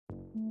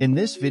In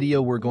this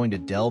video, we're going to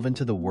delve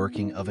into the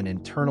working of an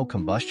internal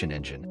combustion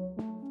engine,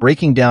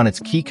 breaking down its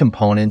key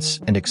components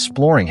and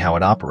exploring how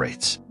it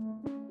operates.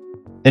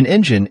 An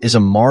engine is a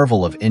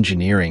marvel of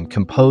engineering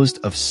composed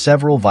of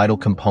several vital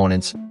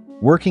components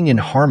working in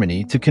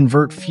harmony to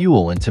convert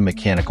fuel into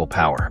mechanical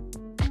power.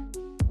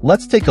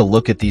 Let's take a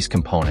look at these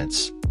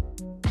components.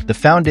 The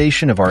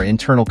foundation of our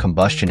internal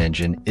combustion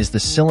engine is the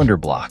cylinder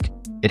block.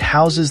 It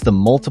houses the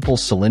multiple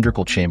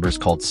cylindrical chambers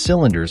called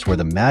cylinders where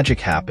the magic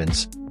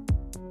happens.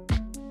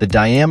 The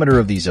diameter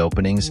of these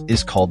openings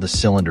is called the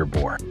cylinder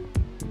bore.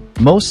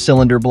 Most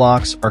cylinder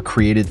blocks are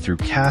created through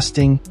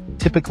casting,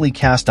 typically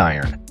cast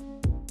iron.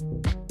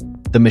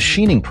 The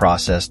machining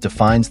process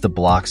defines the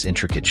block's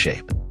intricate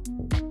shape.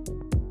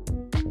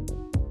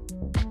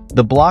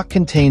 The block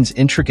contains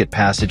intricate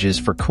passages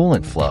for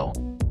coolant flow.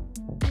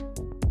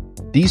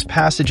 These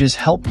passages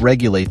help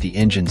regulate the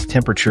engine's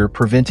temperature,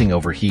 preventing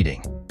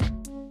overheating.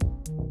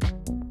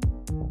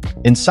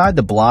 Inside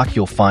the block,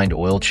 you'll find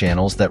oil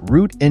channels that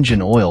route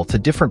engine oil to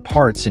different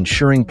parts,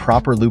 ensuring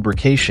proper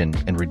lubrication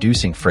and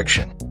reducing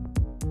friction.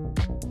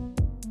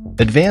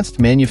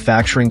 Advanced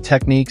manufacturing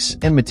techniques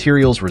and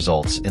materials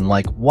results in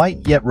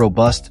lightweight yet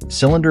robust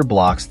cylinder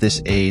blocks.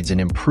 This aids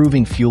in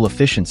improving fuel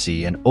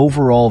efficiency and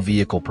overall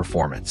vehicle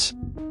performance.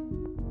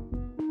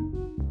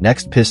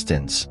 Next,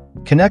 pistons,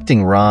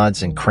 connecting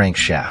rods and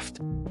crankshaft.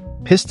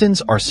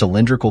 Pistons are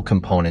cylindrical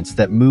components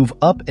that move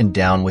up and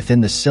down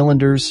within the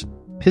cylinders.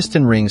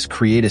 Piston rings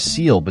create a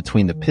seal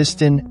between the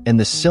piston and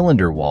the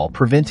cylinder wall,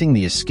 preventing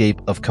the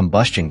escape of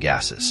combustion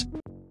gases.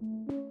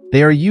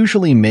 They are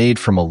usually made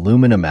from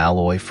aluminum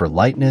alloy for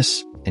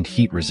lightness and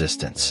heat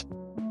resistance.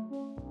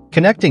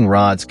 Connecting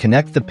rods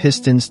connect the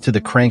pistons to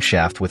the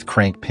crankshaft with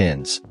crank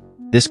pins.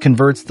 This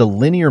converts the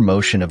linear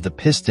motion of the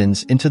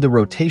pistons into the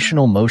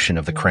rotational motion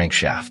of the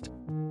crankshaft.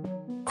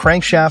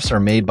 Crankshafts are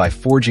made by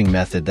forging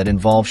method that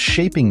involves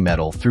shaping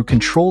metal through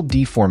controlled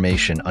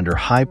deformation under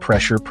high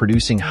pressure,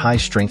 producing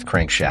high-strength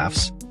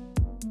crankshafts.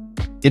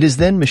 It is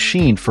then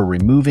machined for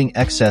removing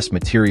excess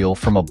material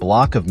from a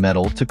block of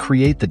metal to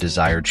create the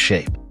desired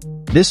shape.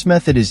 This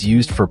method is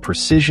used for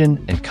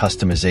precision and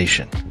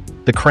customization.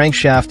 The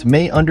crankshaft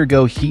may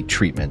undergo heat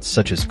treatments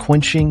such as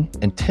quenching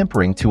and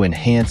tempering to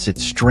enhance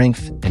its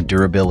strength and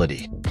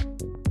durability.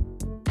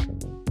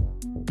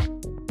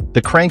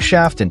 The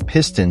crankshaft and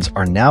pistons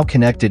are now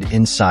connected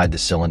inside the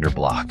cylinder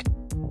block.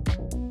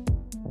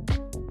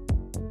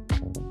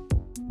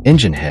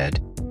 Engine head,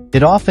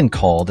 it often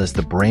called as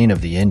the brain of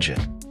the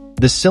engine.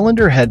 The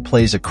cylinder head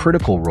plays a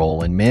critical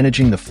role in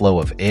managing the flow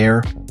of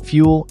air,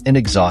 fuel, and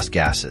exhaust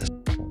gases.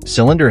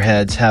 Cylinder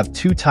heads have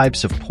two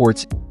types of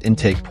ports: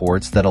 intake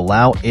ports that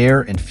allow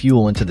air and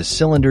fuel into the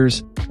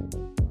cylinders,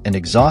 and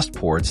exhaust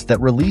ports that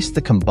release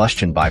the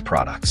combustion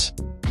byproducts.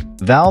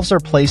 Valves are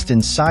placed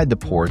inside the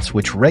ports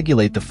which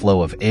regulate the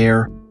flow of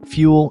air,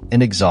 fuel,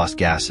 and exhaust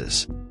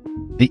gases.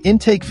 The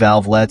intake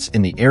valve lets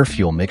in the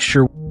air-fuel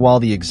mixture, while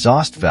the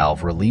exhaust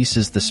valve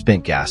releases the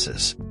spent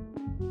gases.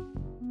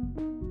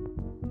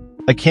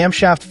 A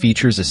camshaft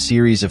features a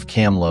series of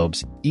cam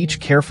lobes, each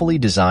carefully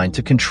designed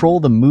to control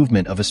the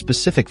movement of a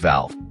specific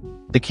valve.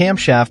 The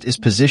camshaft is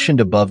positioned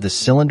above the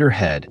cylinder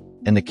head,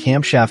 and the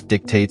camshaft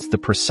dictates the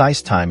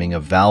precise timing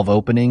of valve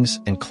openings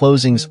and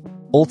closings,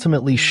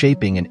 ultimately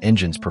shaping an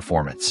engine's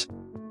performance.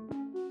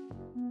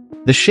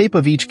 The shape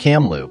of each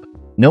cam loop,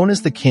 known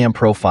as the cam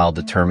profile,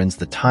 determines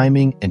the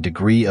timing and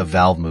degree of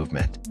valve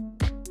movement.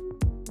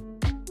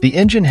 The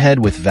engine head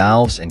with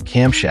valves and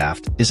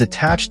camshaft is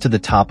attached to the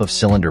top of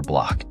cylinder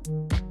block.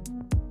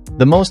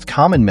 The most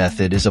common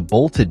method is a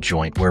bolted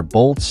joint where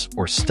bolts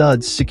or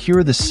studs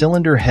secure the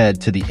cylinder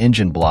head to the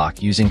engine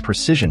block using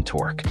precision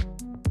torque.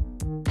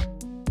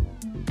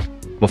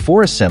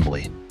 Before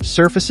assembly,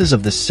 surfaces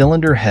of the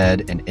cylinder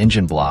head and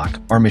engine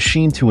block are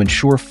machined to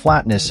ensure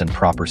flatness and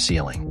proper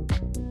sealing.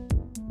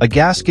 A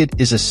gasket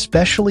is a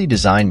specially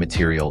designed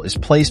material is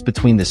placed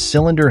between the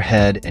cylinder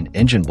head and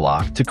engine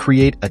block to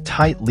create a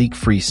tight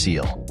leak-free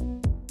seal.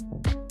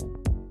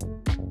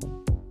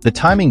 The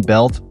timing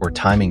belt or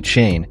timing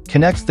chain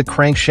connects the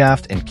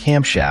crankshaft and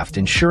camshaft,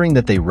 ensuring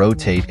that they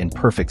rotate in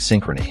perfect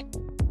synchrony.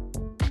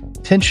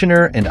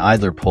 Tensioner and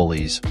idler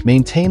pulleys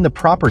maintain the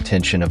proper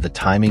tension of the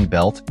timing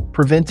belt,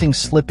 preventing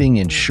slipping,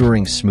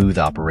 ensuring smooth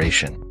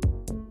operation.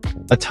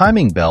 A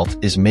timing belt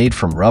is made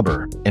from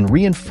rubber and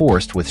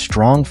reinforced with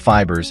strong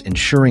fibers,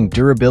 ensuring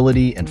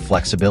durability and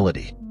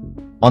flexibility.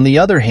 On the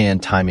other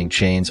hand, timing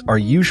chains are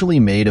usually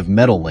made of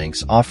metal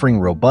links, offering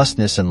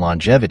robustness and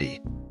longevity.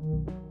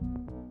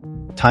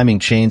 Timing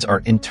chains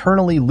are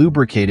internally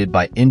lubricated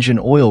by engine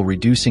oil,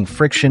 reducing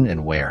friction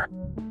and wear.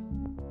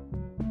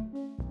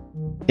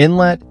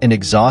 Inlet and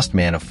exhaust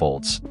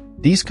manifolds.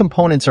 These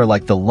components are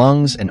like the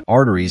lungs and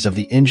arteries of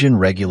the engine,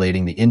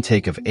 regulating the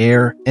intake of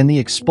air and the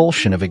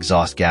expulsion of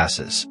exhaust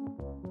gases.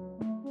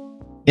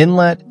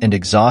 Inlet and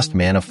exhaust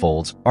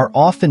manifolds are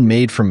often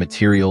made from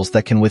materials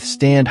that can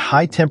withstand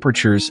high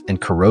temperatures and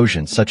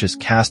corrosion, such as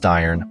cast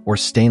iron or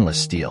stainless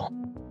steel.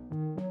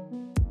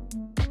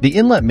 The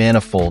inlet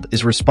manifold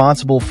is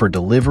responsible for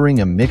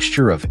delivering a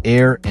mixture of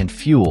air and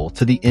fuel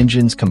to the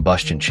engine's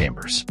combustion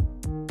chambers.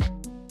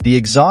 The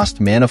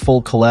exhaust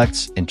manifold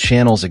collects and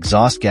channels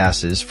exhaust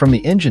gases from the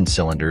engine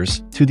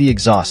cylinders to the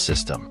exhaust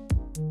system.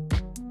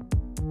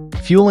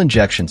 Fuel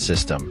injection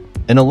system.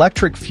 An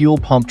electric fuel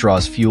pump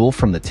draws fuel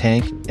from the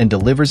tank and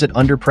delivers it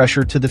under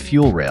pressure to the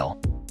fuel rail.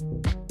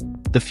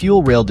 The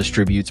fuel rail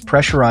distributes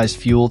pressurized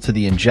fuel to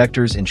the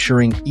injectors,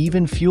 ensuring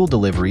even fuel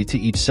delivery to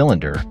each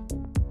cylinder.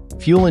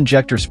 Fuel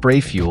injector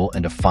spray fuel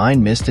and a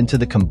fine mist into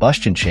the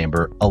combustion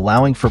chamber,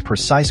 allowing for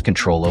precise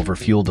control over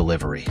fuel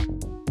delivery.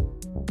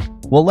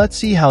 Well, let's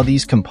see how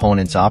these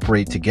components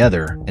operate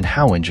together and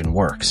how engine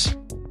works.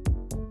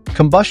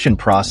 Combustion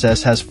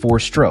process has 4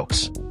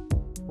 strokes.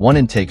 1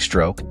 intake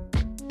stroke.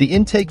 The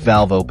intake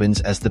valve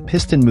opens as the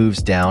piston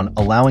moves down,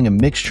 allowing a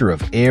mixture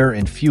of air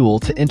and fuel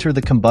to enter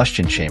the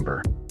combustion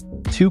chamber.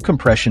 2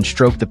 compression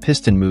stroke. The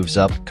piston moves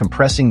up,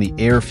 compressing the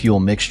air-fuel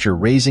mixture,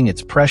 raising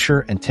its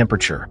pressure and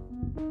temperature.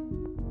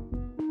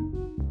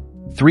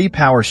 3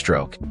 power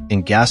stroke.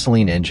 In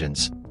gasoline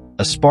engines,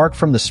 a spark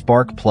from the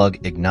spark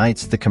plug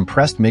ignites the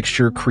compressed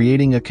mixture,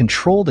 creating a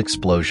controlled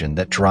explosion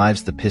that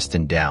drives the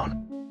piston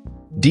down.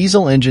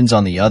 Diesel engines,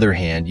 on the other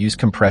hand, use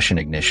compression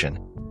ignition.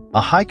 A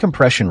high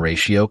compression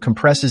ratio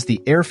compresses the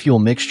air-fuel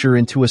mixture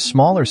into a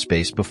smaller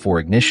space before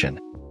ignition.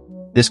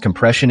 This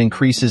compression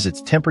increases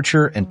its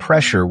temperature and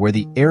pressure where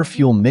the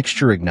air-fuel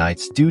mixture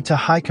ignites due to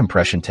high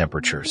compression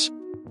temperatures.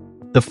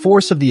 The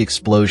force of the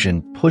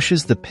explosion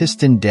pushes the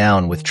piston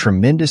down with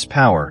tremendous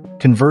power,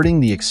 converting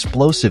the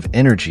explosive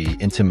energy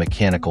into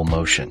mechanical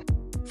motion.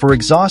 For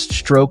exhaust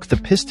stroke, the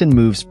piston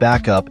moves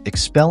back up,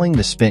 expelling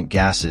the spent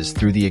gases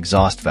through the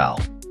exhaust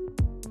valve.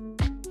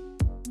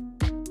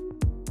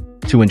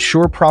 To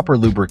ensure proper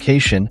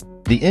lubrication,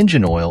 the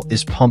engine oil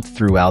is pumped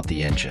throughout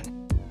the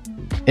engine.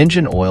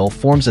 Engine oil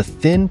forms a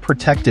thin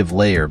protective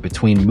layer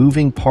between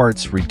moving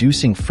parts,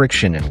 reducing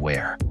friction and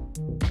wear.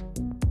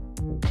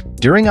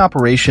 During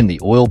operation, the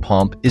oil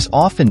pump is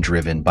often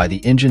driven by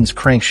the engine's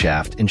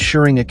crankshaft,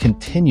 ensuring a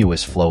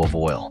continuous flow of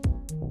oil.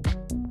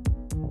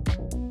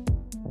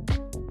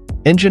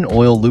 Engine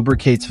oil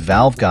lubricates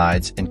valve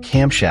guides and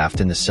camshaft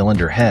in the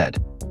cylinder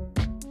head,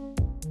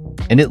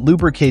 and it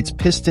lubricates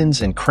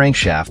pistons and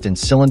crankshaft in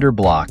cylinder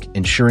block,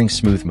 ensuring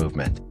smooth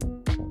movement.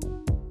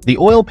 The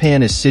oil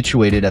pan is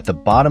situated at the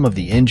bottom of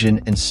the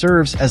engine and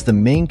serves as the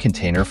main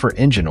container for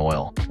engine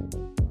oil.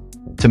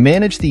 To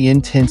manage the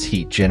intense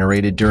heat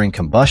generated during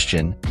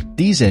combustion,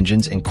 these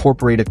engines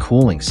incorporate a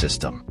cooling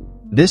system.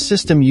 This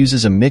system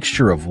uses a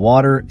mixture of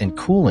water and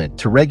coolant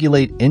to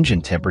regulate engine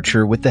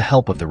temperature with the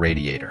help of the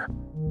radiator.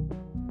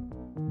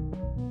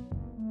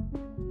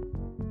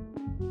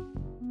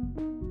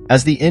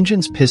 As the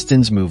engine's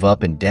pistons move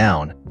up and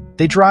down,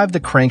 they drive the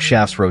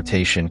crankshaft's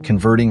rotation,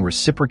 converting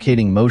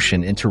reciprocating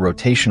motion into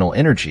rotational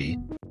energy.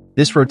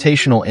 This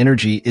rotational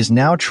energy is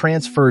now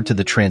transferred to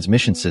the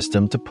transmission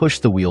system to push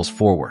the wheels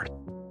forward.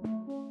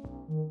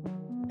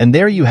 And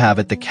there you have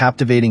it, the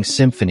captivating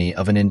symphony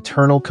of an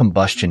internal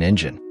combustion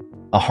engine.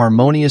 A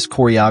harmonious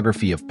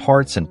choreography of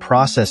parts and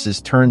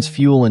processes turns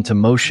fuel into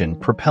motion,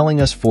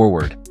 propelling us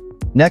forward.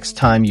 Next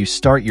time you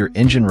start your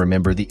engine,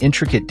 remember the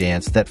intricate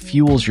dance that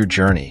fuels your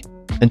journey.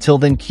 Until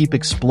then, keep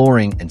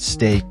exploring and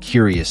stay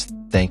curious.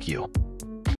 Thank you.